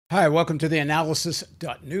Hi, welcome to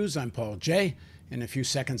theAnalysis.news. I'm Paul Jay. In a few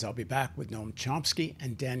seconds, I'll be back with Noam Chomsky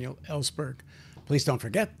and Daniel Ellsberg. Please don't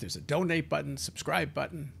forget, there's a donate button, subscribe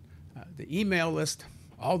button, the email list,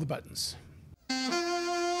 all the buttons.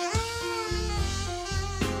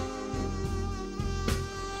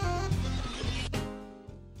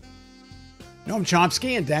 Noam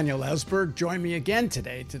Chomsky and Daniel Ellsberg join me again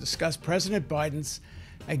today to discuss President Biden's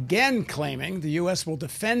again claiming the U.S. will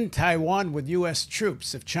defend Taiwan with U.S.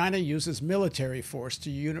 troops if China uses military force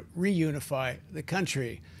to reunify the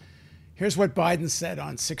country. Here's what Biden said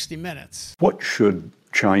on 60 Minutes. What should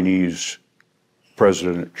Chinese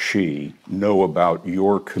President Xi know about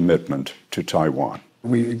your commitment to Taiwan?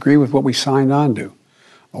 We agree with what we signed on to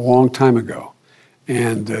a long time ago,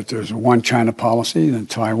 and that there's a one China policy, that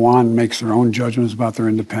Taiwan makes their own judgments about their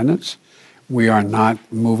independence. We are not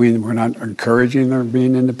we're not encouraging their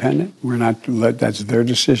being independent. That's their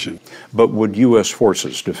decision. But would U.S.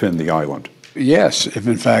 forces defend the island? Yes, if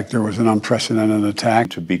in fact there was an unprecedented attack.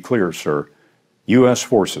 To be clear, sir, U.S.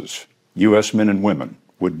 forces, U.S. men and women,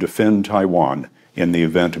 would defend Taiwan in the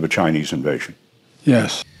event of a Chinese invasion?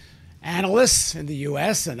 Yes. Analysts in the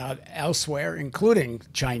U.S. and elsewhere, including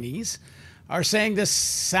Chinese, are saying this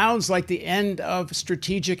sounds like the end of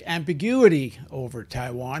strategic ambiguity over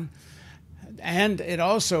Taiwan. And it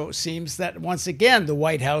also seems that, once again, the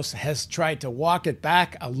White House has tried to walk it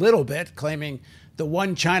back a little bit, claiming the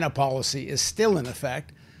one China policy is still in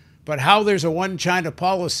effect. But how there's a one China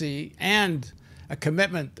policy and a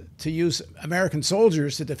commitment to use American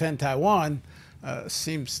soldiers to defend Taiwan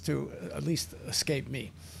seems to at least escape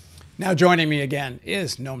me. Now joining me again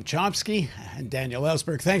is Noam Chomsky and Daniel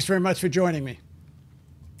Ellsberg. Thanks very much for joining me.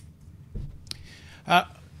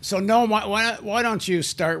 So Noam, why don't you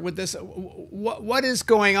start with this? What is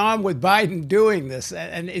going on with Biden doing this?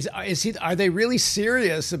 And are they really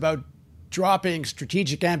serious about dropping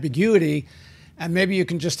strategic ambiguity? And maybe you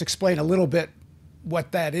can just explain a little bit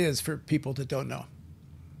what that is for people that don't know.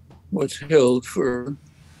 What's held for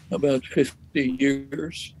about 50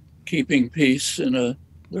 years, keeping peace in a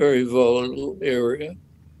very volatile area.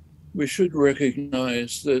 We should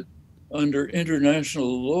recognize that under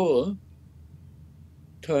international law,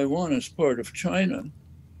 Taiwan is part of China.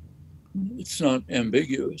 It's not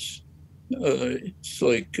ambiguous. It's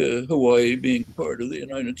like Hawaii being part of the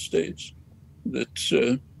United States. That's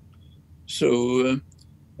and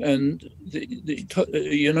the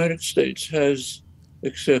United States has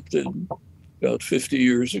accepted about 50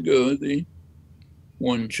 years ago the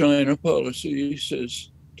one China policy.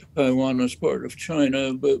 Says Taiwan is part of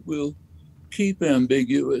China, but we'll keep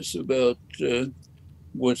ambiguous about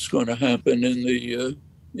what's going to happen in the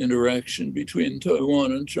interaction between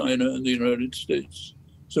Taiwan and China and the United States.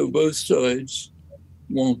 So both sides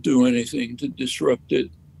won't do anything to disrupt it.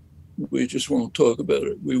 We just won't talk about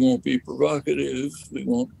it. We won't be provocative. We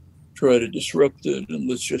won't try to disrupt it, and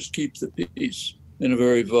let's just keep the peace in a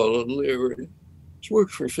very volatile area. It's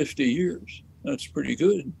worked for 50 years. That's pretty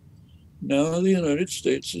good. Now the United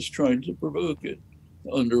States is trying to provoke it,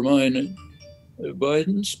 undermine it.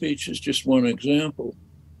 Biden's speech is just one example.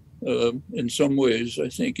 In some ways, I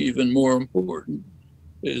think even more important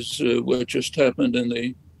is what just happened in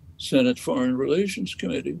the Senate Foreign Relations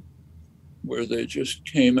Committee, where they just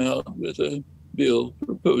came out with a bill,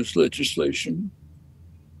 proposed legislation,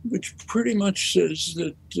 which pretty much says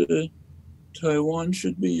that Taiwan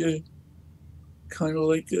should be a kind of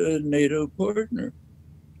like a NATO partner.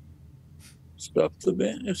 Stop the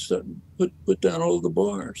ban, put down all the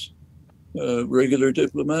bars, regular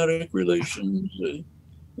diplomatic relations,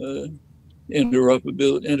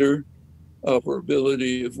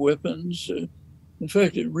 interoperability of weapons. In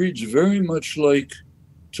fact, it reads very much like,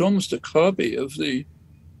 it's almost a copy of the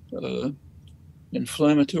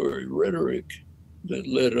inflammatory rhetoric that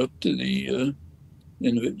led up to the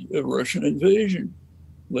Russian invasion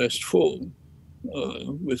last fall,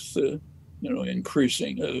 with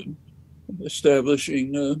increasing,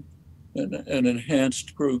 establishing an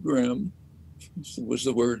enhanced program, was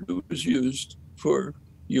the word that was used, for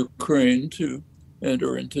Ukraine to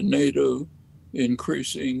enter into NATO,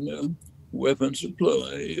 increasing weapon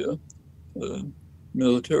supply,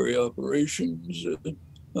 military operations.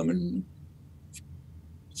 I mean,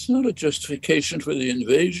 it's not a justification for the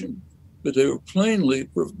invasion, but they were plainly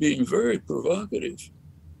being very provocative.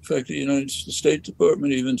 In fact, the State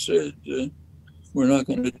Department even said, we're not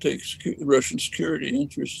going to take Russian security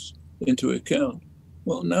interests into account.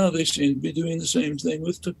 Well, now they seem to be doing the same thing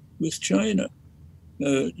with China.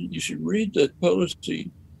 You should read that policy,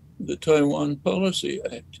 the Taiwan Policy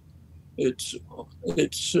Act. It's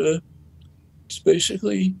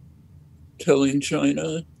basically telling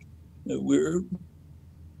China that we're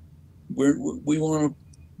we want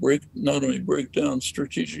to not only break down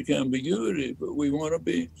strategic ambiguity, but we want to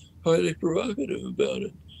be highly provocative about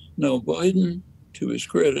it. Now, Biden, to his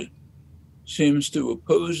credit, seems to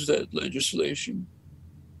oppose that legislation.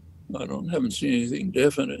 Haven't seen anything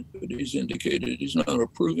definite, but he's indicated he's not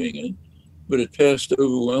approving it. But it passed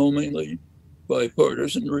overwhelmingly,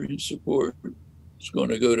 bipartisan support. It's going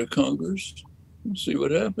to go to Congress and see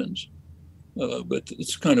what happens. But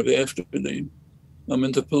it's kind of after the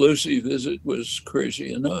Pelosi visit was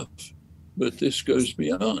crazy enough, but this goes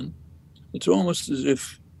beyond. It's almost as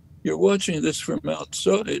if you're watching this from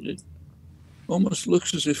outside. It almost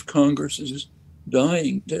looks as if Congress is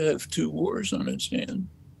dying to have two wars on its hand.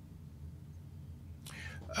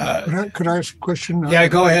 Could I ask a question? Yeah,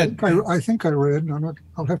 go ahead. I think I read, and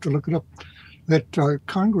I'll have to look it up, that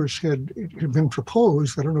Congress had been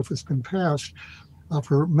proposed, I don't know if it's been passed,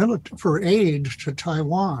 for aid to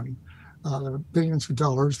Taiwan, billions of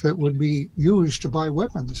dollars that would be used to buy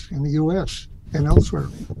weapons in the U.S. and elsewhere.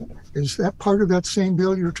 Is that part of that same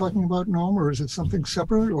bill you're talking about, Noam, or is it something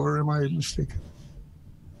separate, or am I mistaken?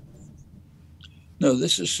 No,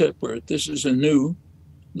 this is separate. This is a new,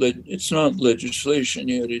 it's not legislation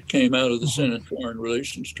yet. It came out of the Senate Foreign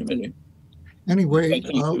Relations Committee. Anyway,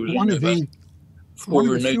 one of the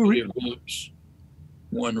negative votes,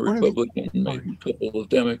 one Republican, maybe a couple of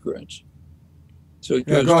Democrats. So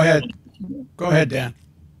go ahead. Go ahead, Dan.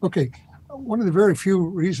 Okay. One of the very few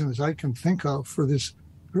reasons I can think of for this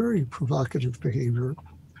very provocative behavior,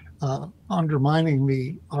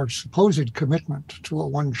 undermining our supposed commitment to a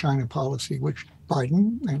one China policy, which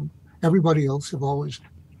Biden and everybody else have always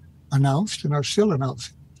announced and are still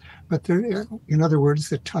announcing. But there, in other words,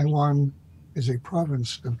 that Taiwan is a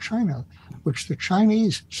province of China, which the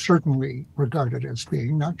Chinese certainly regarded as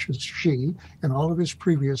being, not just Xi and all of his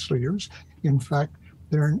previous leaders. In fact,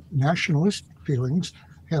 their nationalist feelings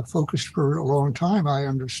have focused for a long time, I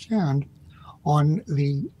understand, on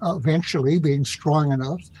the eventually being strong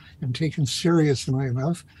enough and taken seriously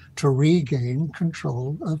enough to regain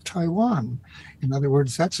control of Taiwan. In other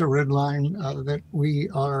words, that's a red line that we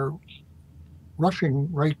are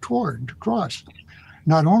rushing right toward to cross,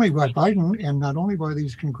 not only by Biden and not only by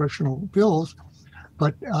these congressional bills,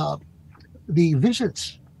 but the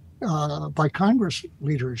visits by Congress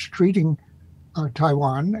leaders treating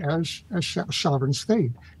Taiwan as a sovereign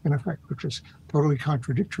state, in effect, which is totally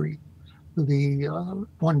contradictory to the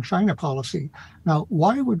one China policy. Now,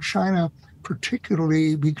 why would China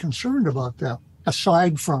particularly be concerned about that,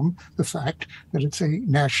 aside from the fact that it's a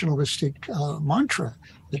nationalistic mantra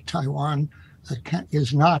that Taiwan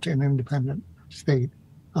is not an independent state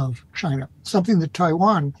of China, something that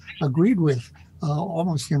Taiwan agreed with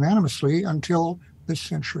almost unanimously until this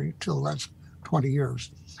century, till the last 20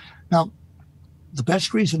 years. Now, the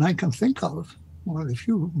best reason I can think of, one of the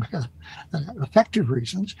few effective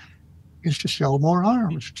reasons, is to sell more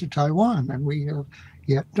arms to Taiwan, and we have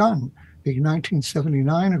yet done. The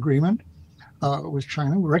 1979 agreement with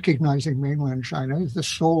China, recognizing mainland China as the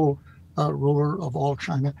sole ruler of all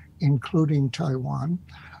China, including Taiwan,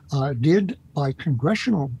 did, by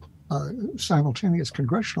simultaneous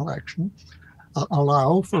congressional action,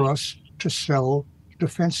 allow for us to sell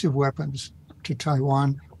defensive weapons to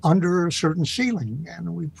Taiwan under a certain ceiling,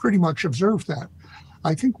 and we pretty much observed that.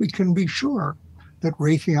 I think we can be sure that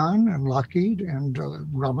Raytheon and Lockheed and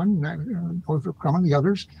Grumman, Northrop Grumman, the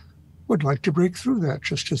others, would like to break through that,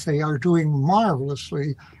 just as they are doing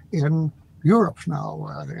marvelously in Europe now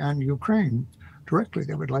and Ukraine directly.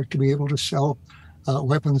 They would like to be able to sell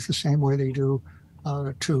weapons the same way they do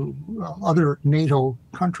to other NATO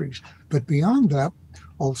countries. But beyond that,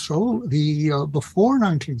 also, before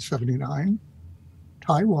 1979,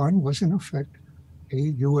 Taiwan was in effect a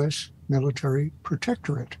U.S. military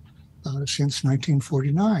protectorate since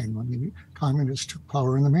 1949, when the communists took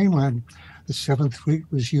power in the mainland. The Seventh Fleet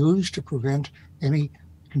was used to prevent any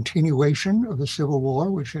continuation of the Civil War,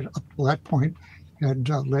 which had, up to that point, had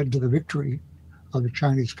led to the victory of the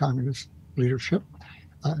Chinese Communist leadership.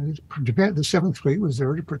 The Seventh Fleet was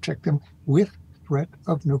there to protect them with threat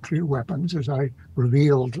of nuclear weapons, as I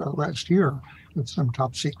revealed last year with some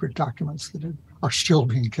top secret documents that are still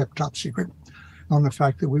being kept top secret, on the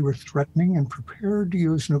fact that we were threatening and prepared to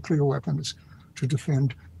use nuclear weapons to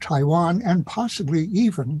defend Taiwan and possibly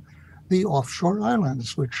even the offshore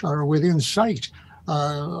islands, which are within sight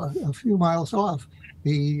a few miles off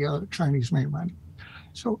the Chinese mainland.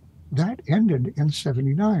 So that ended in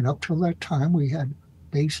 79. Up till that time, we had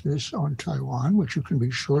bases on Taiwan, which you can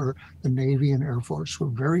be sure the Navy and Air Force were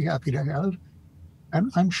very happy to have,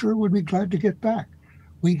 and I'm sure would be glad to get back.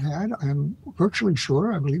 We had, I'm virtually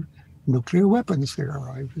sure, I believe, nuclear weapons there.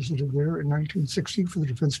 I visited there in 1960 for the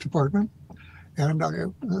Defense Department, and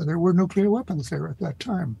there were nuclear weapons there at that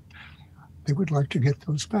time. They would like to get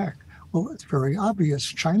those back. Well, it's very obvious.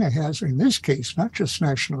 China has, in this case, not just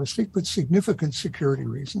nationalistic, but significant security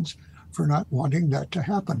reasons for not wanting that to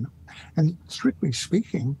happen. And strictly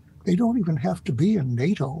speaking, they don't even have to be in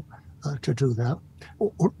NATO to do that,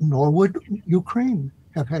 nor would Ukraine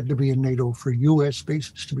have had to be in NATO for U.S.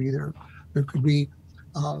 bases to be there. There could be,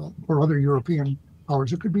 for other European powers,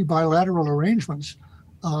 there could be bilateral arrangements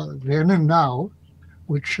then and now,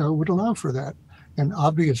 which would allow for that. And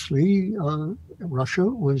obviously, Russia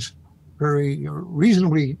was very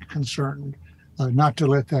reasonably concerned not to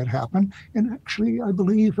let that happen. And actually, I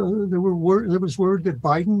believe there was word that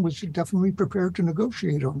Biden was definitely prepared to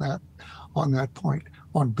negotiate on that point,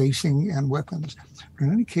 on basing and weapons.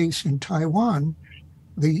 In any case, in Taiwan,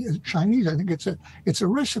 the Chinese, I think it's a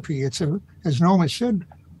recipe. As Noam has said,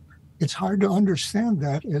 it's hard to understand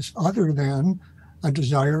that as other than a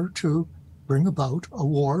desire to bring about a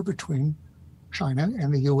war between China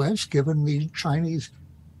and the U.S., given the Chinese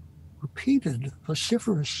repeated,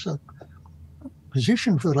 vociferous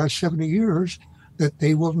position for the last 70 years that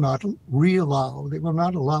they will not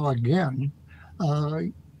allow again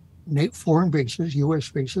foreign bases, U.S.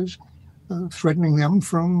 bases, threatening them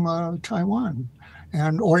from Taiwan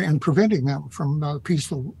and preventing them from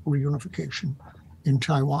peaceful reunification in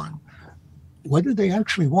Taiwan. Whether they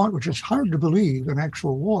actually want, which is hard to believe, an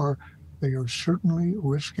actual war, they are certainly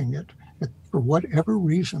risking it. For whatever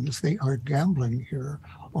reasons, they are gambling here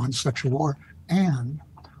on such a war. And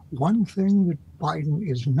one thing that Biden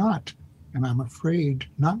is not, and I'm afraid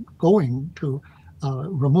not going to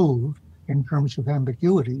remove in terms of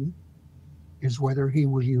ambiguity, is whether he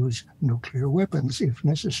will use nuclear weapons, if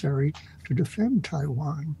necessary, to defend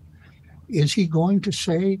Taiwan. Is he going to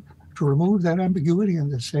say, to remove that ambiguity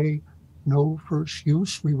and to say, no first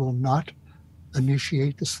use, we will not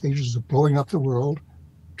initiate the stages of blowing up the world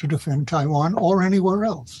to defend Taiwan or anywhere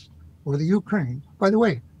else, or the Ukraine? By the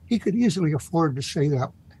way, he could easily afford to say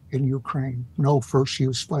that in Ukraine, no first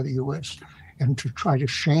use by the U.S., and to try to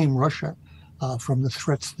shame Russia from the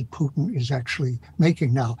threats that Putin is actually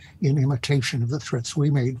making now in imitation of the threats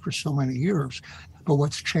we made for so many years. But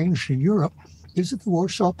what's changed in Europe is that the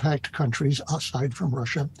Warsaw Pact countries, aside from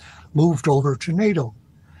Russia, moved over to NATO.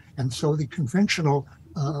 And so the conventional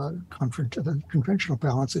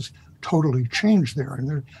balance is totally changed there, and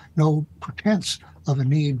there's no pretense of a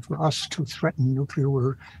need for us to threaten nuclear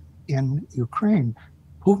war in Ukraine.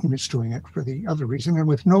 Putin is doing it for the other reason, and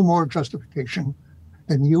with no more justification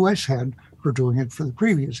than the U.S. had for doing it for the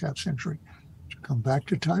previous half century. To come back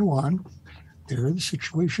to Taiwan, there the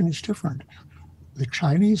situation is different. The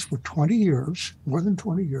Chinese for 20 years, more than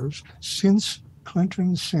 20 years, since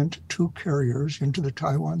Clinton sent 2 carriers into the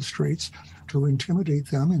Taiwan Straits to intimidate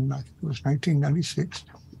them in, I think it was 1996,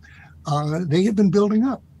 they have been building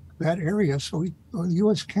up that area. So the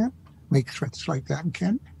U.S. can't make threats like that and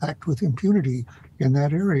can't act with impunity in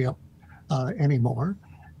that area anymore.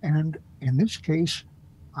 And in this case,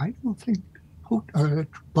 I don't think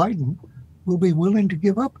Biden will be willing to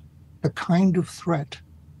give up the kind of threat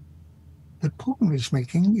that Putin is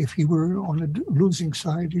making if he were on the losing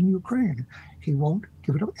side in Ukraine. He won't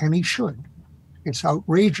give it up, and he should. It's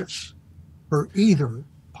outrageous for either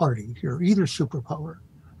party here, either superpower,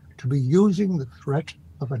 to be using the threat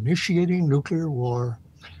of initiating nuclear war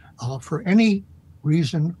for any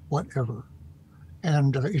reason whatever.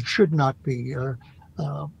 And it should not be.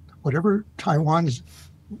 Whatever Taiwan's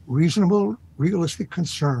reasonable, realistic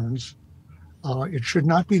concerns, it should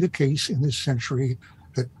not be the case in this century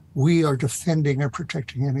that we are defending or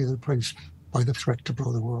protecting any other place by the threat to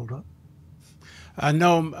blow the world up.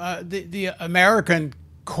 Noam, the American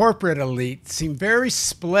corporate elite seem very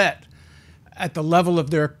split at the level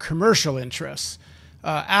of their commercial interests.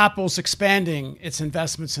 Apple's expanding its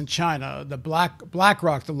investments in China. The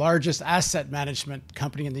BlackRock, the largest asset management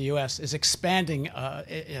company in the U.S., is expanding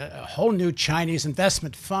a whole new Chinese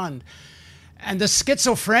investment fund. And the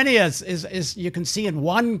schizophrenia is you can see in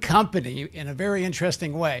one company in a very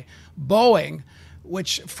interesting way. Boeing,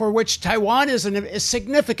 for which Taiwan is a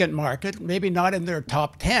significant market, maybe not in their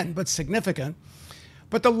top 10, but significant.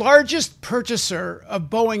 But the largest purchaser of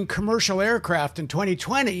Boeing commercial aircraft in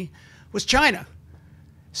 2020 was China.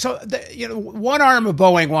 So, one arm of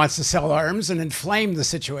Boeing wants to sell arms and inflame the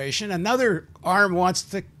situation. Another arm wants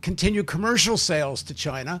to continue commercial sales to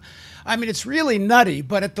China. I mean, it's really nutty,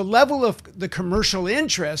 but at the level of the commercial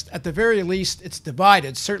interest, at the very least, it's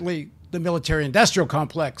divided. Certainly, the military-industrial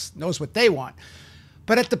complex knows what they want.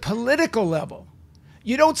 But at the political level,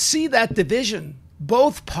 you don't see that division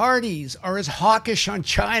both parties are as hawkish on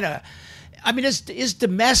China. I mean, is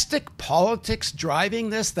domestic politics driving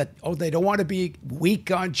this, that, oh, they don't want to be weak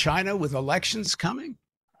on China with elections coming?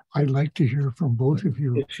 I'd like to hear from both of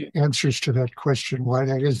you answers to that question, why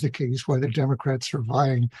that is the case, why the Democrats are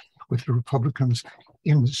vying with the Republicans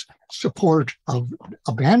in support of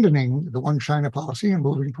abandoning the one China policy and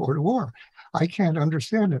moving toward a war. I can't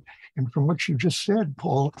understand it. And from what you just said,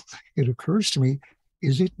 Paul, it occurs to me,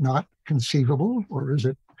 is it not conceivable, or is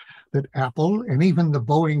it that Apple and even the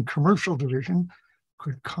Boeing commercial division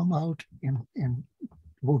could come out in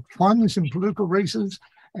vote funds in political races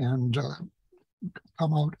and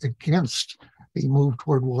come out against the move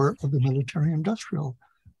toward war of the military-industrial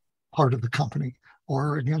part of the company,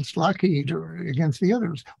 or against Lockheed, or against the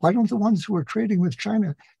others? Why don't the ones who are trading with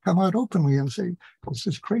China come out openly and say, this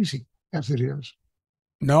is crazy, as it is?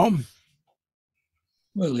 No.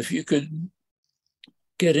 Well, if you could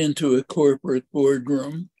get into a corporate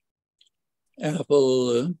boardroom,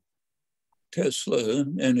 Apple, Tesla,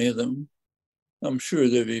 any of them, I'm sure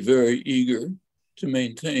they'd be very eager to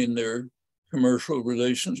maintain their commercial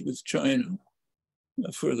relations with China.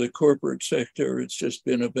 For the corporate sector, it's just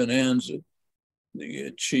been a bonanza. They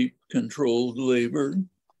get cheap, controlled labor,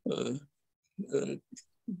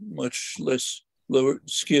 much less lower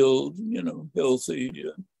skilled, healthy,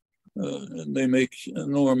 and they make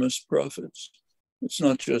enormous profits. It's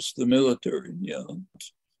not just the military,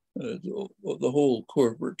 the whole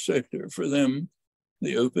corporate sector. For them,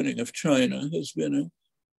 the opening of China has been a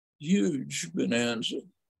huge bonanza.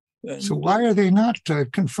 And so why are they not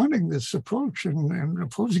confronting this approach and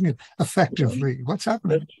opposing it effectively? What's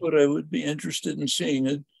happening? That's what I would be interested in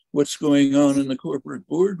seeing, what's going on in the corporate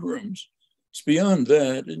boardrooms. It's beyond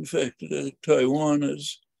that. In fact, Taiwan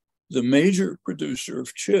is the major producer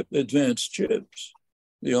of advanced chips.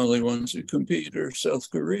 The only ones who compete are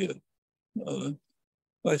South Korea.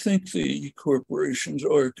 I think the corporations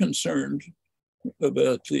are concerned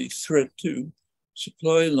about the threat to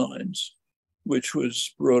supply lines, which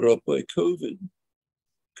was brought up by COVID.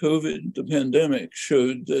 The pandemic,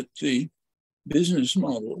 showed that the business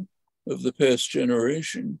model of the past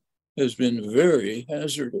generation has been very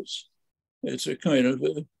hazardous. It's a kind of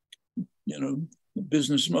a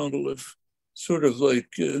business model of sort of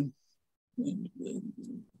like,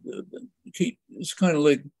 it's kind of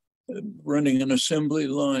like running an assembly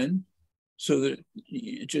line, so that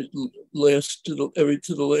it just lasts to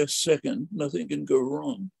the last second. Nothing can go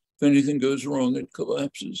wrong. If anything goes wrong, it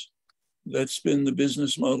collapses. That's been the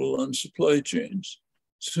business model on supply chains.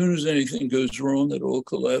 As soon as anything goes wrong, it all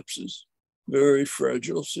collapses. Very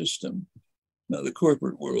fragile system. Now, the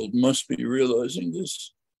corporate world must be realizing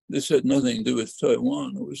this. This had nothing to do with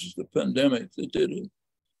Taiwan. It was just the pandemic that did it.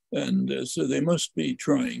 And so they must be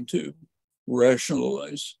trying to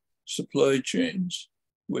rationalize supply chains,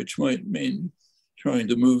 which might mean trying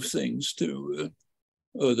to move things to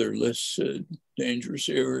other less dangerous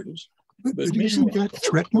areas. But isn't that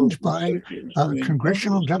threatened by a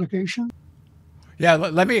congressional delegation? Yeah,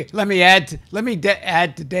 let me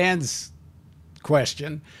add to Dan's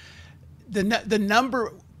question. The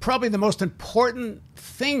number, probably the most important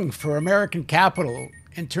thing for American capital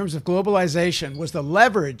in terms of globalization, was the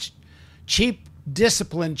leverage cheap,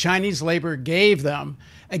 disciplined Chinese labor gave them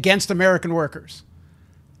against American workers,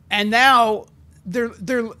 and now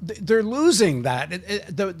they're losing that.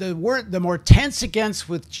 The more tense it gets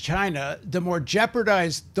with China, the more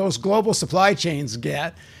jeopardized those global supply chains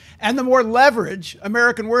get, and the more leverage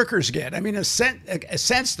American workers get. I mean, a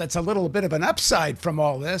sense that's a little bit of an upside from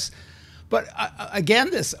all this. But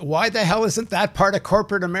again, why the hell isn't that part of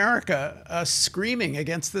corporate America screaming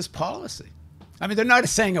against this policy? I mean, they're not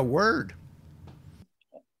saying a word.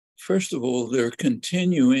 First of all, they're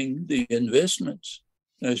continuing the investments,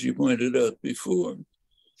 as you pointed out before.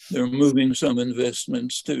 They're moving some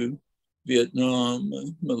investments to Vietnam,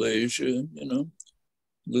 Malaysia, a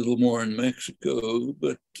little more in Mexico,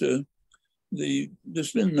 but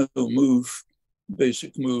there's been no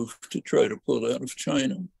basic move to try to pull out of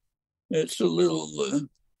China. It's a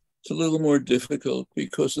little more difficult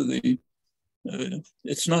because of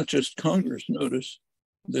it's not just Congress, notice.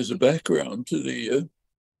 There's a background to the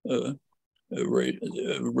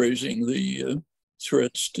raising the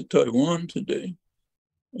threats to Taiwan today.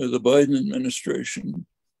 The Biden administration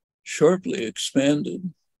sharply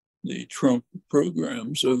expanded the Trump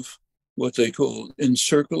programs of what they call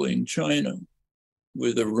encircling China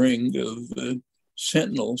with a ring of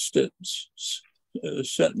sentinel states,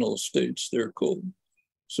 they're called.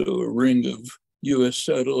 So a ring of US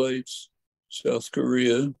satellites, South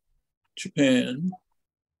Korea, Japan,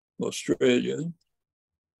 Australia,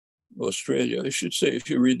 Australia, I should say, if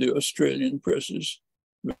you read the Australian press, is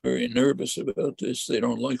very nervous about this. They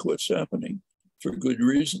don't like what's happening for good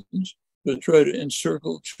reasons, but try to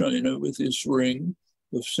encircle China with this ring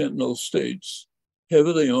of sentinel states,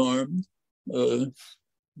 heavily armed,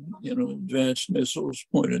 advanced missiles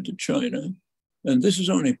pointed to China. And this is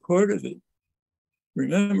only part of it.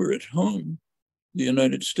 Remember, at home, the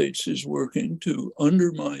United States is working to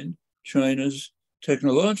undermine China's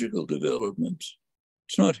technological developments.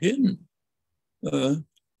 It's not hidden. In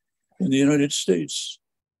the United States,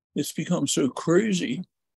 it's become so crazy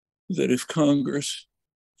that if Congress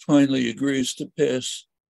finally agrees to pass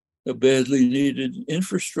a badly needed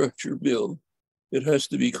infrastructure bill, it has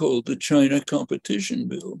to be called the China Competition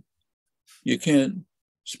Bill. You can't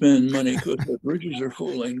spend money because the bridges are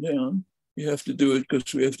falling down. You have to do it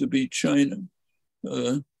because we have to beat China.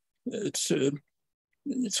 It's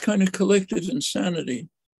kind of collective insanity.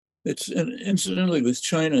 And incidentally, with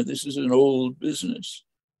China, this is an old business.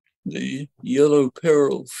 The yellow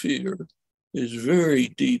peril fear is very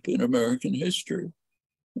deep in American history.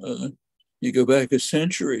 You go back a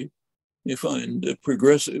century, you find a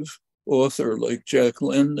progressive author like Jack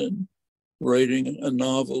London writing a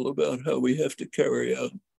novel about how we have to carry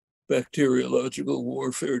out bacteriological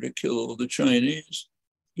warfare to kill all the Chinese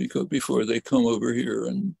before they come over here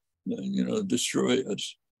and destroy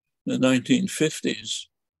us. In the 1950s,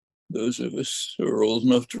 those of us who are old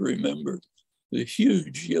enough to remember the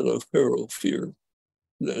huge yellow peril fear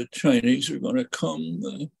that Chinese are going to come.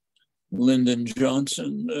 Lyndon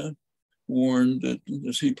Johnson warned that,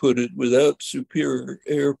 as he put it, without superior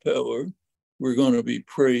air power, we're going to be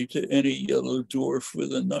prey to any yellow dwarf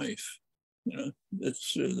with a knife.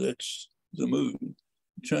 That's the mood.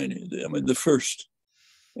 China. I mean, the first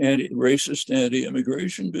racist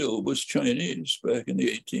anti-immigration bill was Chinese back in the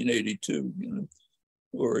 1882.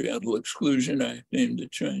 Oriental Exclusion Act aimed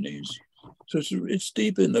at Chinese. So it's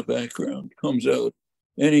deep in the background. Comes out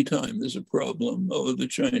anytime there's a problem. Oh, the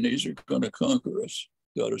Chinese are going to conquer us.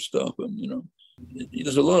 Got to stop them.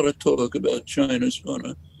 There's a lot of talk about China's going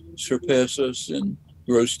to surpass us in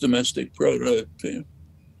gross domestic product.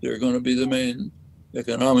 They're going to be the main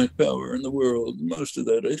economic power in the world. Most of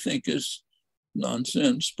that, I think, is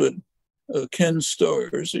nonsense. But Ken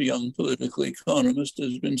Starrs, a young political economist,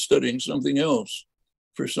 has been studying something else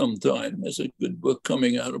for some time. There's a good book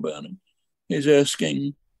coming out about it.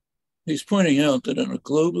 He's pointing out that in a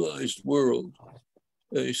globalized world,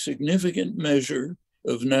 a significant measure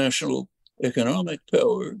of national economic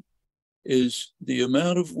power is the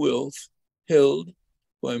amount of wealth held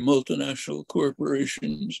by multinational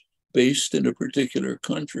corporations based in a particular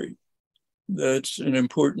country. That's an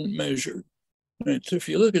important measure. And if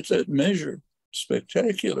you look at that measure,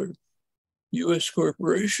 spectacular. US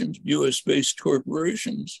corporations, US-based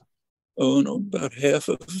corporations own about half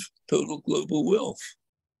of total global wealth.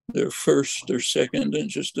 They're first, they're second in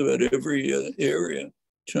just about every area.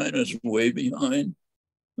 China's way behind.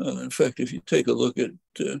 In fact, if you take a look at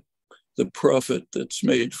the profit that's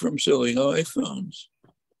made from selling iPhones,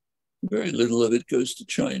 very little of it goes to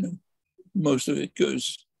China. Most of it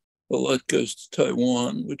a lot goes to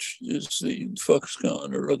Taiwan, which is the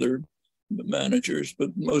Foxconn or other managers, but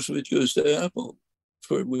most of it goes to Apple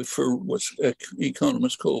for what's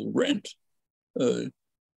economists call rent,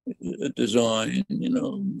 design,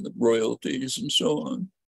 royalties and so on.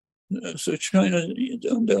 So China is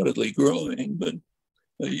undoubtedly growing, but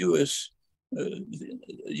U.S.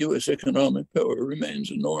 economic power remains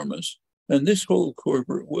enormous. And this whole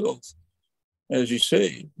corporate wealth, as you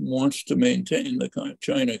say, wants to maintain the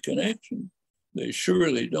China connection. They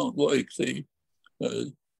surely don't like the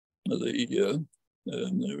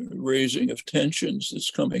raising of tensions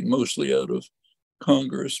that's coming mostly out of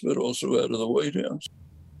Congress, but also out of the White House.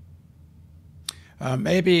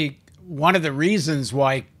 Maybe one of the reasons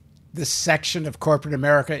why this section of corporate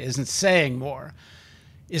America isn't saying more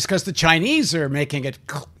is because the Chinese are making it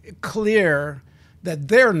clear that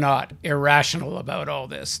they're not irrational about all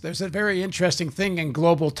this. There's a very interesting thing in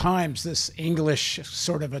Global Times, this English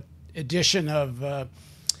sort of edition of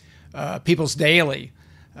People's Daily,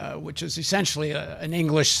 which is essentially an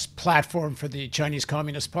English platform for the Chinese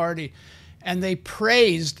Communist Party. And they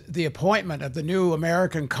praised the appointment of the new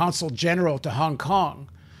American Consul General to Hong Kong,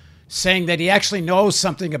 saying that he actually knows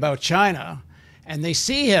something about China. And they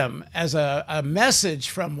see him as a message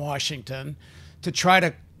from Washington to try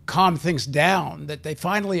to calm things down, that they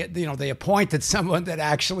finally, they appointed someone that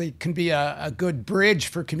actually can be a good bridge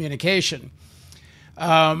for communication.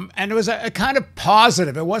 And it was a kind of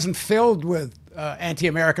positive. It wasn't filled with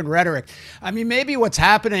anti-American rhetoric. I mean, maybe what's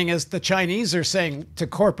happening is the Chinese are saying to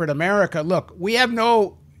corporate America, look, we have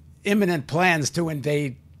no imminent plans to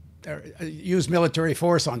invade use military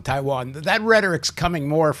force on Taiwan. That rhetoric's coming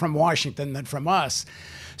more from Washington than from us.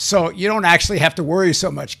 So you don't actually have to worry so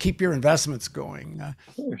much. Keep your investments going.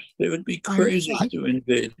 Of course, they would be crazy to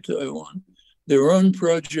invade Taiwan. Their own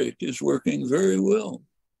project is working very well.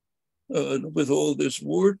 With all this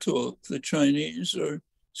war talk, the Chinese are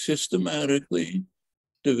systematically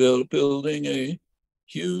building a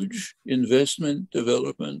huge investment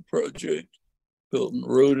development project, Belt and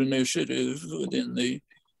Road Initiative within the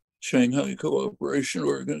Shanghai Cooperation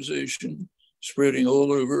Organization, spreading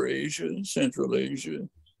all over Asia, Central Asia.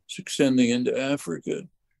 It's extending into Africa.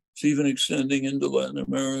 It's even extending into Latin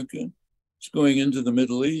America. It's going into the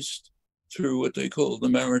Middle East through what they call the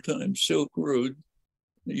Maritime Silk Road.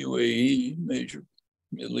 The UAE, major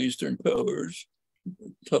Middle Eastern powers,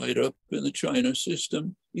 tied up in the China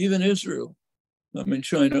system, even Israel. I mean,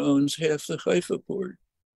 China owns half the Haifa port.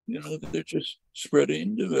 You know, they're just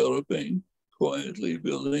spreading, developing, quietly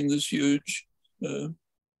building this huge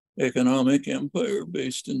economic empire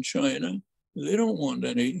based in China. They don't want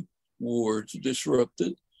any war to disrupt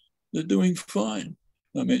it. They're doing fine.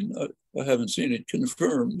 I mean, I haven't seen it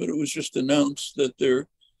confirmed, but it was just announced that they're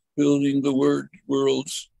building the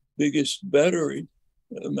world's biggest battery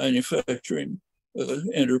manufacturing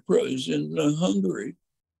enterprise in Hungary,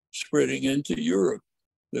 spreading into Europe.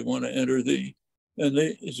 They want to enter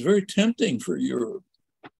it's very tempting for Europe.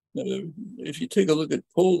 If you take a look at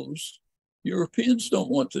polls, Europeans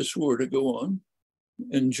don't want this war to go on.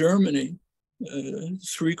 In Germany,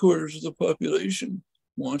 3/4 of the population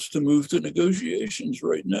wants to move to negotiations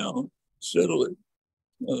right now, settle it.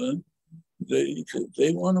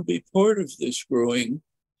 They want to be part of this growing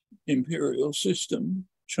imperial system.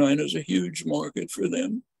 China's a huge market for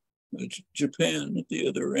them. Japan at the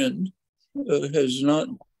other end has not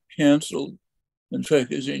canceled, in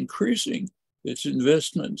fact, is increasing its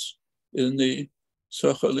investments in the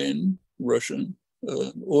Sakhalin Russian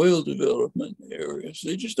oil development areas.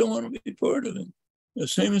 They just don't want to be part of it. The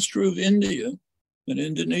same is true of India and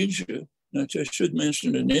Indonesia. Now, I should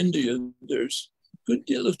mention in India, there's a good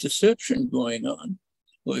deal of deception going on.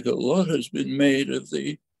 Like a lot has been made of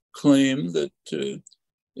the claim that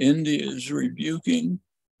India is rebuking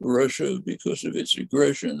Russia because of its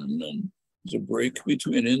aggression and there's a break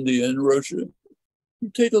between India and Russia.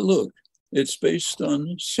 Take a look. It's based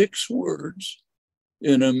on 6 words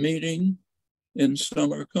in a meeting in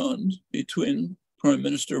Samarkand between Prime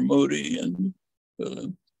Minister Modi and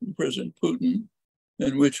President Putin,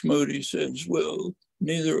 in which Modi says, well,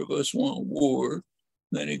 neither of us want war.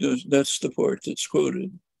 Then he goes, that's the part that's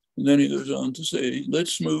quoted. And then he goes on to say,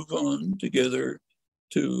 let's move on together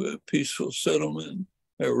to a peaceful settlement.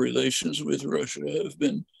 Our relations with Russia have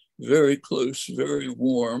been very close, very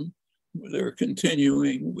warm. They're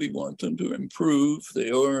continuing. We want them to improve.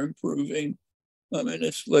 They are improving. I mean,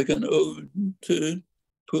 it's like an ode to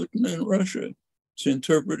Putin and Russia. It's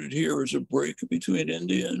interpreted here as a break between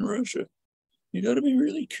India and Russia. You got to be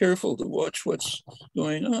really careful to watch what's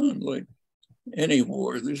going on. Like any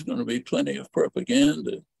war, there's going to be plenty of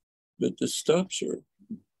propaganda, but the stops are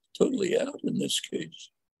totally out in this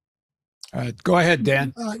case. Go ahead,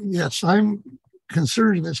 Dan. Yes, I'm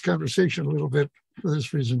considering this conversation a little bit for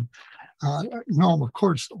this reason. Noam, of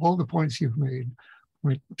course, all the points you've made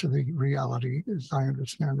point to the reality, as I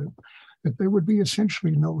understand it, that there would be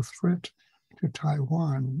essentially no threat to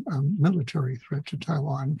Taiwan, a military threat to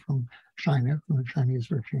Taiwan from China, from the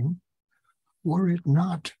Chinese regime, were it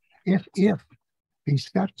not, if the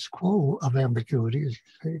status quo of ambiguity, as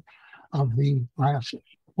you say, of the last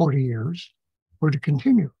 40 years were to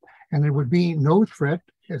continue. And there would be no threat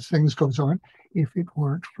as things goes on if it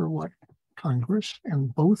weren't for what Congress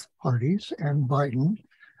and both parties and Biden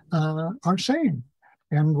are saying.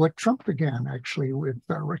 And what Trump began actually with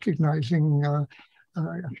recognizing one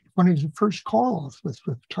of his first calls with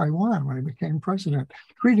Taiwan when he became president,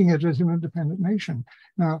 treating it as an independent nation.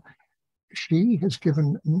 Now, she has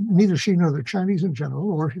given, neither she nor the Chinese in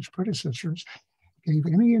general or his predecessors gave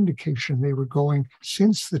any indication they were going,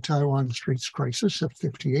 since the Taiwan Straits crisis of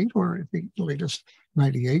 58 or at the latest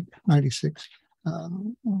 98, 96,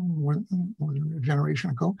 more than a generation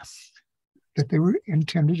ago, that they were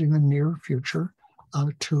intended in the near future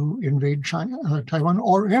to invade Taiwan,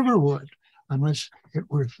 or ever would, unless it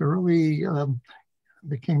were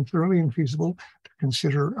became thoroughly infeasible to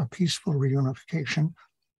consider a peaceful reunification,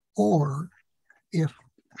 or if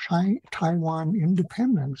Taiwan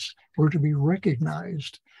independence were to be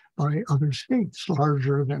recognized by other states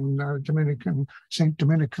larger than St.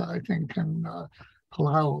 Dominica, I think, and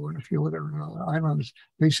Palau and a few other islands,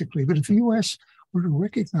 basically. But if the U.S. were to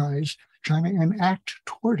recognize China and act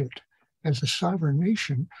toward it, as a sovereign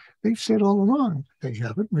nation. They've said all along they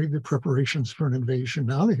haven't made the preparations for an invasion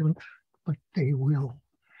now, they haven't, but they will.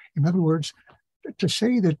 In other words, to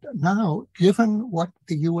say that now, given what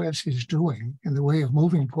the U.S. is doing in the way of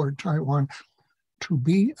moving toward Taiwan, to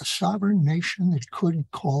be a sovereign nation that could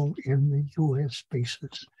call in the U.S.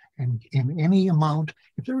 bases and in any amount,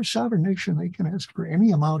 if they're a sovereign nation, they can ask for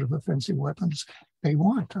any amount of offensive weapons they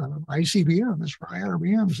want, ICBMs or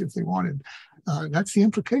IRBMs if they wanted. That's the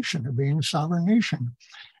implication of being a sovereign nation.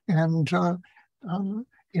 And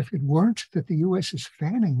if it weren't that the U.S. is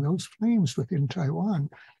fanning those flames within Taiwan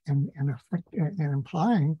and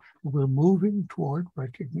implying we're moving toward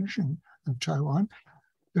recognition of Taiwan,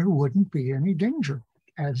 there wouldn't be any danger,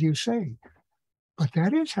 as you say. But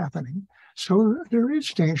that is happening. So there is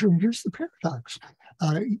danger. And here's the paradox.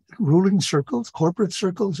 Ruling circles, corporate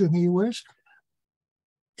circles in the U.S.,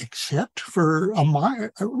 except for a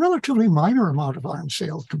relatively minor amount of arms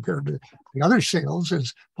sales compared to the other sales,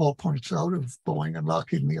 as Paul points out, of Boeing and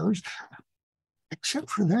Lockheed and the others, except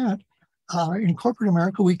for that, in corporate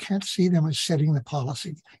America, we can't see them as setting the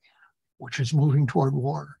policy, which is moving toward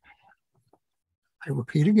war. I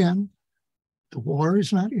repeat again, the war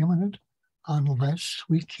is not imminent unless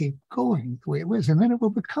we keep going the way it was, and then it will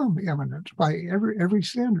become imminent by every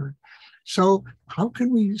standard. So how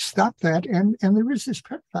can we stop that? And there is this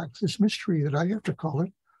paradox, this mystery that I have to call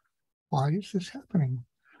it. Why is this happening?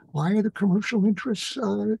 Why are the commercial interests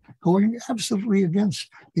going absolutely against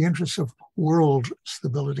the interests of world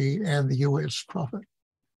stability and the U.S. profit?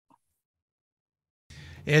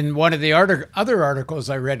 In one of the other articles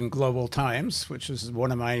I read in Global Times, which is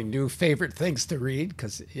one of my new favorite things to read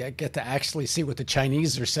because I get to actually see what the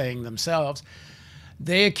Chinese are saying themselves,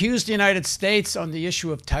 they accused the United States on the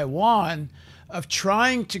issue of Taiwan of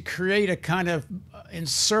trying to create a kind of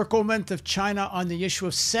encirclement of China on the issue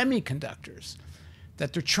of semiconductors,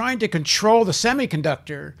 that they're trying to control the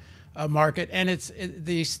semiconductor market. And it's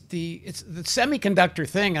the semiconductor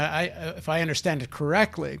thing, if I understand it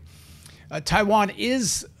correctly, Taiwan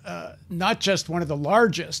is not just one of the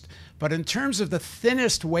largest, but in terms of the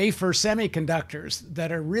thinnest wafer semiconductors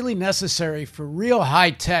that are really necessary for real high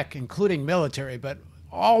tech, including military, but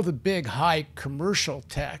all the big high commercial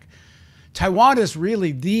tech, Taiwan is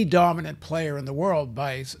really the dominant player in the world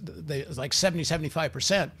by like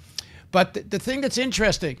 70-75%. But the thing that's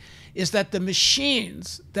interesting is that the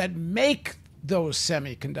machines that make those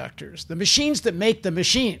semiconductors, the machines that make the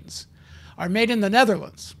machines, are made in the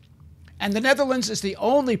Netherlands. And the Netherlands is the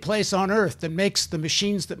only place on earth that makes the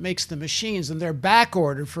machines that makes the machines, and they're back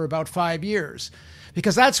ordered for about 5 years.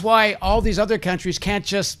 Because that's why all these other countries can't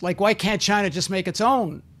just, like, why can't China just make its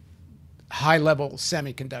own high-level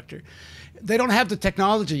semiconductor? They don't have the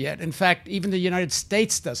technology yet. In fact, even the United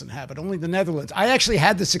States doesn't have it, only the Netherlands. I actually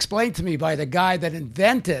had this explained to me by the guy that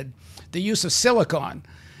invented the use of silicon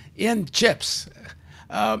in chips.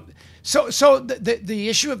 So the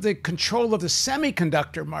issue of the control of the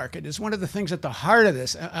semiconductor market is one of the things at the heart of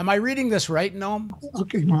this. Am I reading this right, Noam?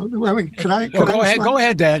 Okay, well, wait, can I? Go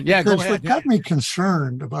ahead, Dan. Yeah, go ahead. What got me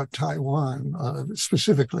concerned about Taiwan,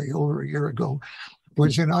 specifically over a year ago,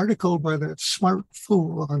 was an article by that smart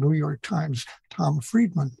fool on the New York Times, Tom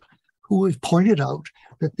Friedman, who has pointed out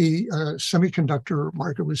that the semiconductor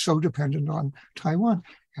market was so dependent on Taiwan.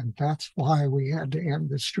 And that's why we had to end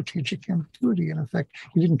the strategic ambiguity. In effect,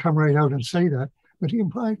 he didn't come right out and say that, but he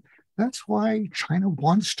implied that's why China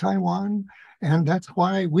wants Taiwan, and that's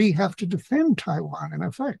why we have to defend Taiwan, in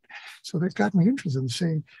effect. So that got me interested in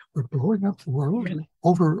saying, we're blowing up the world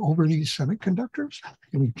over these semiconductors,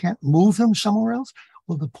 and we can't move them somewhere else.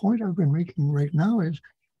 Well, the point I've been making right now is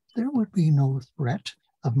there would be no threat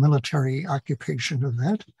of military occupation of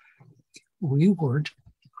that if we weren't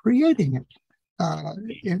creating it.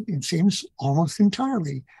 It seems almost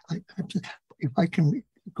entirely. If I can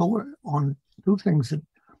go on two things that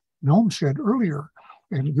Noam said earlier,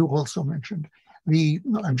 and you also mentioned,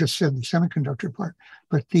 I just said the semiconductor part,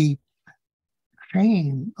 but the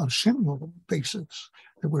chain of Sentinel bases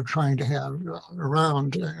that we're trying to have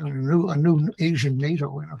around a new Asian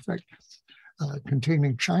NATO, in effect,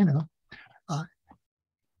 containing China,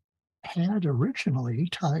 had originally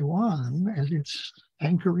Taiwan as its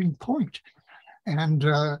anchoring point. And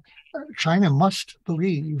China must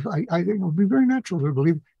believe, I think it would be very natural to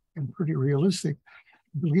believe, and pretty realistic,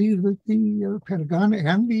 believe that the Pentagon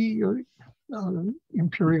and the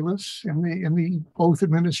imperialists and the both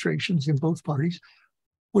administrations in both parties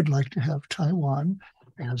would like to have Taiwan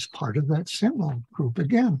as part of that Sentinel group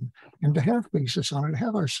again, and to have bases on it,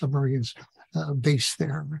 have our submarines based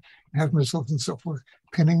there, have missiles and so forth,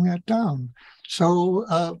 pinning that down.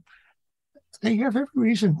 So they have every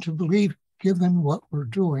reason to believe given what we're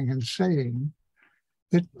doing and saying,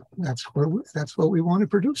 that's what we want to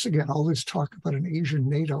produce again. All this talk about an Asian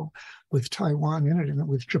NATO with Taiwan in it, and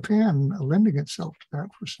with Japan lending itself to that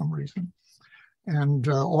for some reason, and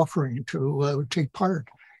offering to take part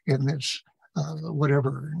in this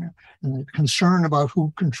whatever, and the concern about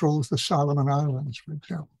who controls the Solomon Islands, for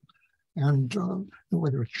example, and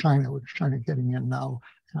whether it's China, with China getting in now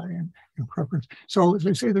in preference. So as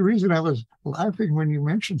I say, the reason I was laughing when you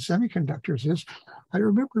mentioned semiconductors is I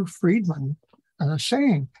remember Friedman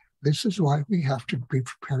saying, this is why we have to be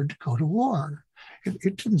prepared to go to war.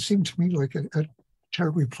 It didn't seem to me like a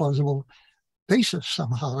terribly plausible basis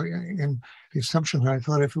somehow, in the assumption that I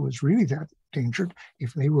thought if it was really that dangerous,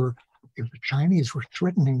 if the Chinese were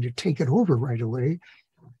threatening to take it over right away,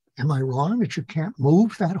 am I wrong that you can't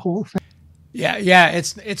move that whole thing? Yeah.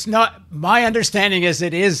 It's not. My understanding is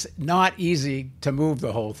it is not easy to move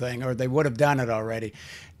the whole thing, or they would have done it already.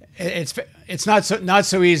 It's not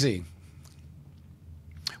so easy.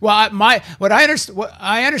 Well, what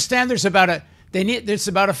I understand, there's about a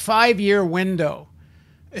 5-year window,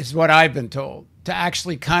 is what I've been told, to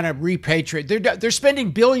actually kind of repatriate. They're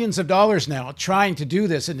spending billions of dollars now trying to do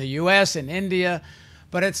this in the U.S. and India,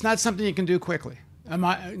 but it's not something you can do quickly.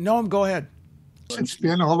 Noam, go ahead. It's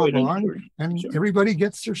been all along, and everybody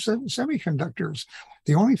gets their semiconductors.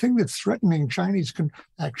 The only thing that's threatening Chinese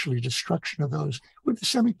destruction of those, would the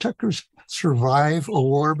semiconductors survive a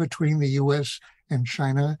war between the U.S. and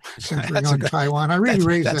China centering on Taiwan? I really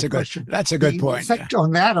raised that question. That's a good point. The effect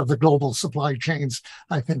on that of the global supply chains,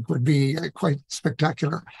 I think, would be quite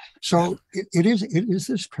spectacular. So it is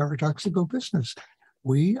this paradoxical business.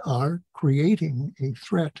 We are creating a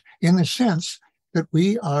threat in the sense that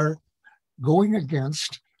we are going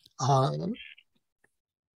against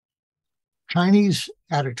Chinese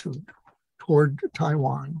attitude toward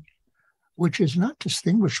Taiwan, which is not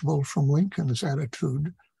distinguishable from Lincoln's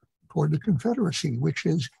attitude toward the Confederacy, which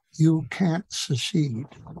is, you can't secede.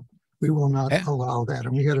 We will not allow that.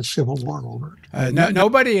 And we had a civil war over it.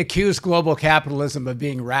 Nobody accused global capitalism of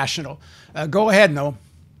being rational. Go ahead, Noam.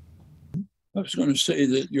 I was going to say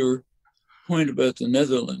that your point about the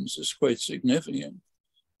Netherlands is quite significant.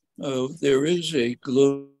 There is a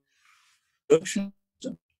global production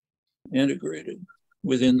system integrated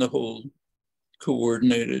within the whole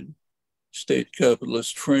coordinated state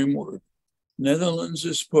capitalist framework. Netherlands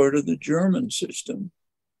is part of the German system.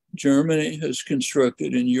 Germany has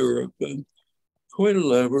constructed in Europe a quite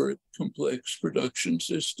elaborate, complex production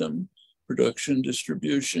system, production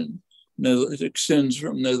distribution. It extends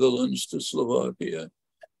from Netherlands to Slovakia.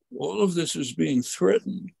 All of this is being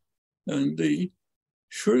threatened, and they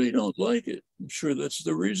surely don't like it. I'm sure that's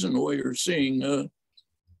the reason why you're seeing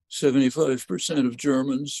 75% of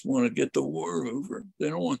Germans want to get the war over. They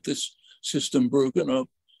don't want this system broken up,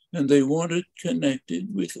 and they want it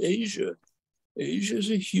connected with Asia. Asia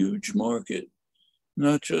is a huge market,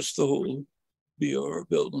 not just the whole BR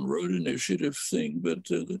Belt and Road Initiative thing, but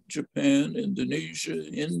Japan, Indonesia,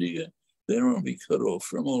 India. They don't want to be cut off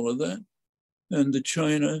from all of that. And the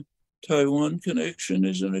China-Taiwan connection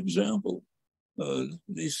is an example.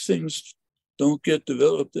 These things don't get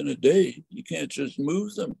developed in a day. You can't just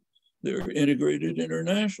move them. They're integrated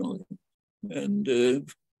internationally and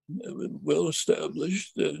well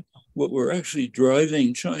established. What we're actually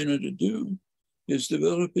driving China to do is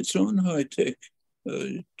develop its own high-tech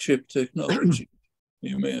chip technology.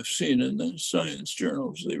 You may have seen in the science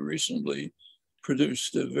journals, they recently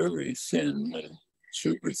produced a very thin,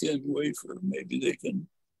 super thin wafer. Maybe they can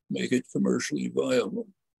make it commercially viable.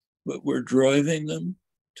 But we're driving them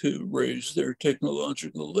to raise their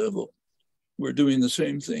technological level. We're doing the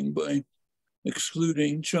same thing by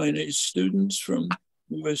excluding Chinese students from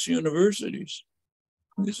US universities.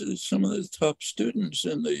 These are some of the top students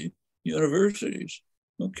in the universities.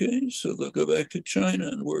 Okay, so they'll go back to China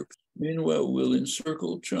and work. Meanwhile, we'll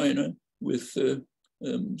encircle China with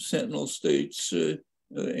sentinel states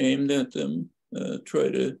aimed at them, try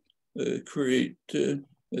to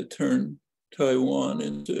turn Taiwan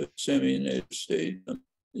into a semi-native state.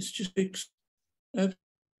 It's just, if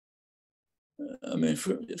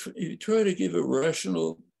you try to give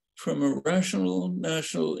from a rational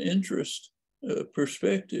national interest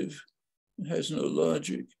perspective, it has no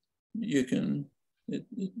logic. You can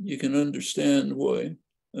understand why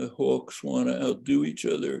hawks want to outdo each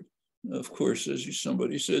other. Of course, as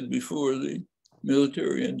somebody said before, the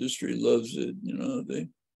military industry loves it. You know, they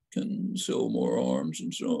can sell more arms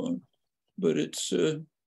and so on. But it's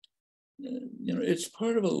it's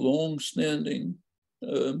part of a long-standing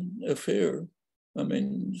affair. I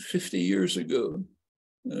mean, 50 years ago,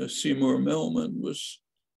 Seymour Melman was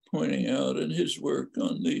pointing out in his work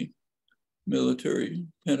on the military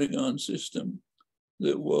Pentagon system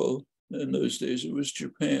that while in those days it was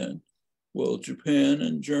Japan, while Japan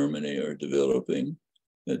and Germany are developing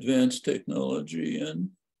advanced technology and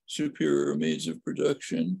superior means of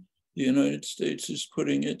production, the United States is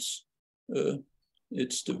putting its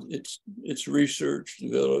research,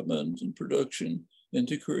 development, and production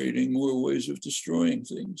into creating more ways of destroying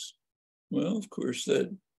things. Well, of course,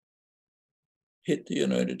 that hit the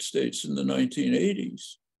United States in the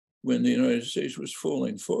 1980s, when the United States was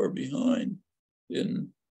falling far behind in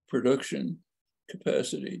production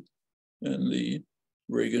capacity. And the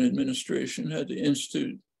Reagan administration had to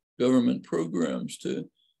institute government programs to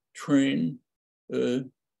train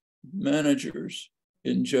managers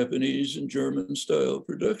in Japanese and German style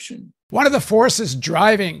production. One of the forces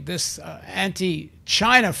driving this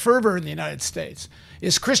anti-China fervor in the United States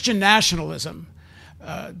is Christian nationalism.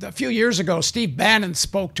 A few years ago, Steve Bannon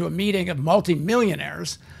spoke to a meeting of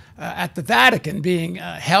multimillionaires at the Vatican, being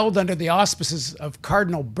held under the auspices of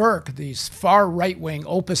Cardinal Burke, the far right-wing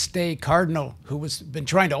Opus Dei cardinal who has been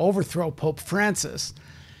trying to overthrow Pope Francis.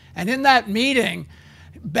 And in that meeting,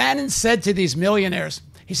 Bannon said to these millionaires,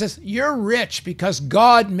 he says, "You're rich because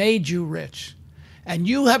God made you rich, and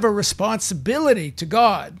you have a responsibility to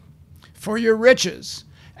God for your riches.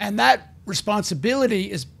 And that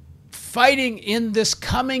responsibility is fighting in this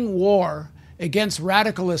coming war against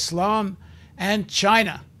radical Islam and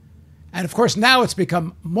China." And of course, now it's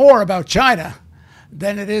become more about China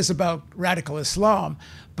than it is about radical Islam.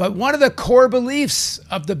 But one of the core beliefs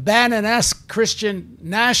of the Bannon-esque Christian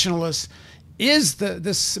nationalists is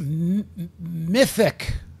this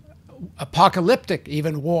mythic, apocalyptic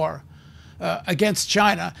even war against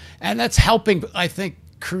China. And that's helping, I think,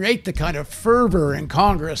 create the kind of fervor in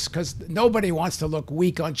Congress, because nobody wants to look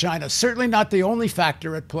weak on China. Certainly not the only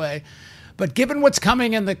factor at play. But given what's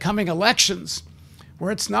coming in the coming elections,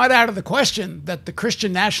 where it's not out of the question that the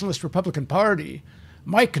Christian Nationalist Republican Party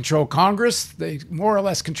might control Congress, they more or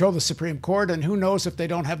less control the Supreme Court, and who knows if they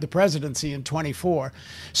don't have the presidency in 24.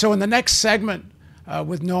 So in the next segment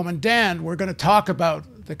with Noam and Dan, we're going to talk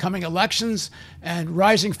about the coming elections and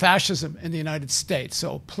rising fascism in the United States.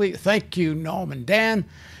 So please, thank you, Noam and Dan,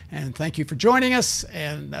 and thank you for joining us,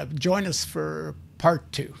 and join us for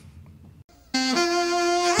part 2.